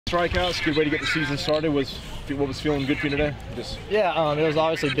strikeouts, good way to get the season started. What was feeling good for you today? Yeah, it was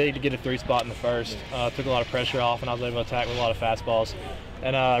obviously big to get a 3 spot in the first. Took a lot of pressure off, and I was able to attack with a lot of fastballs.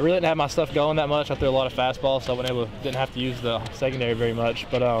 And I really didn't have my stuff going that much. I threw a lot of fastballs, so didn't have to use the secondary very much.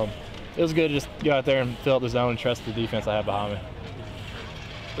 But it was good to just go out there and fill up the zone and trust the defense I had behind me.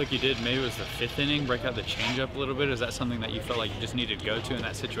 Like you did, maybe it was the 5th inning, break out the changeup a little bit. Is that something that you felt like you just needed to go to in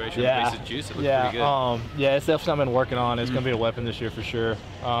that situation? Yeah, Base of juice, it looked pretty good. Yeah, it's definitely something I've been working on. It's going to be a weapon this year for sure.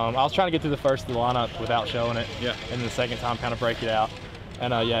 I was trying to get through the first of the lineup without showing it, and then the second time kind of break it out.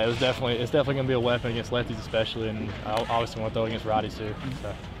 And yeah, it's definitely going to be a weapon against lefties especially, and I obviously want to throw against righties too.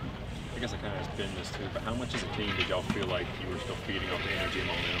 So. I guess I kind of have been this too, but how much as a team did y'all feel like you were still feeding off the energy and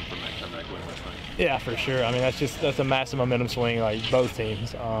momentum from that comeback win last night? Yeah, for sure. I mean, that's a massive momentum swing, like both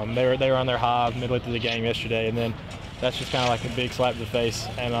teams. They were on their high midway through the game yesterday, and then that's just kind of like a big slap to the face.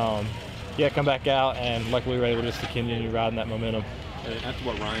 And yeah, come back out, and luckily we were able just to continue riding that momentum. And after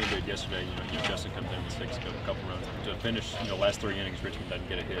what Ryan did yesterday, Justin comes in with 6, a couple runs. To finish, last 3 innings, Richmond doesn't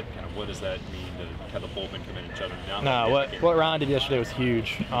get a hit. Kind of what does that mean to have the bullpen come in and shut him down? No, what Ryan did yesterday was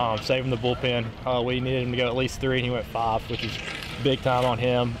huge. Saving the bullpen. We needed him to go at least 3, and he went 5, which is big time on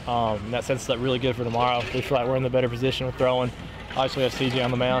him. And that sets us up really good for tomorrow. We feel like we're in the better position with throwing. Obviously, we have CJ on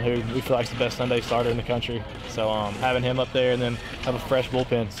the mound, who we feel like is the best Sunday starter in the country. So having him up there and then have a fresh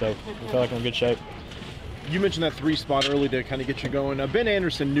bullpen, so we feel like we're in good shape. You mentioned that 3 spot early to kind of get you going. Ben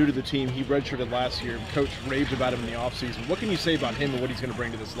Anderson, new to the team, he redshirted last year. Coach raved about him in the offseason. What can you say about him and what he's going to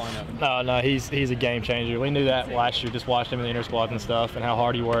bring to this lineup? No, he's a game changer. We knew that last year, just watched him in the inter squad and stuff, and how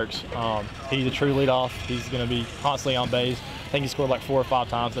hard he works. He's a true leadoff. He's going to be constantly on base. I think he scored like 4 or 5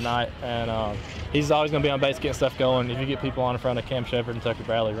 times tonight, and he's always going to be on base, getting stuff going. If you get people on in front of Cam Shepard and Tucker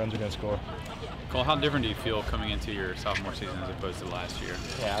Bradley, runs are going to score. Cole, how different do you feel coming into your sophomore season as opposed to last year?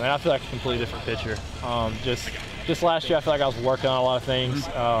 Yeah, I mean, I feel like a completely different pitcher. Just last year, I feel like I was working on a lot of things,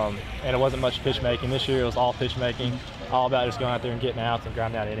 and it wasn't much pitch making. This year, it was all pitch making, all about just going out there and getting outs and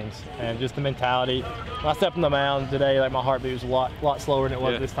grinding out innings, and just the mentality. When I stepped on the mound today, like my heartbeat was a lot slower than it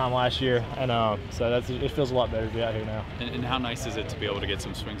was this time last year, and so it feels a lot better to be out here now. And how nice is it to be able to get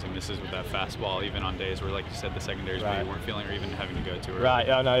some swings and misses with that fastball, even on days where, like you said, the secondaries maybe weren't feeling or even having to go to it? Right.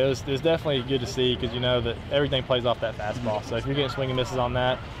 Yeah, no, it was definitely good to see, because you know that everything plays off that fastball. So if you're getting swing and misses on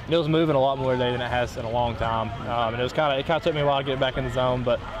that, and it was moving a lot more today than it has in a long time. And it kind of took me a while to get back in the zone,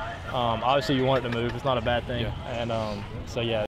 but obviously you want it to move. It's not a bad thing. And so yeah.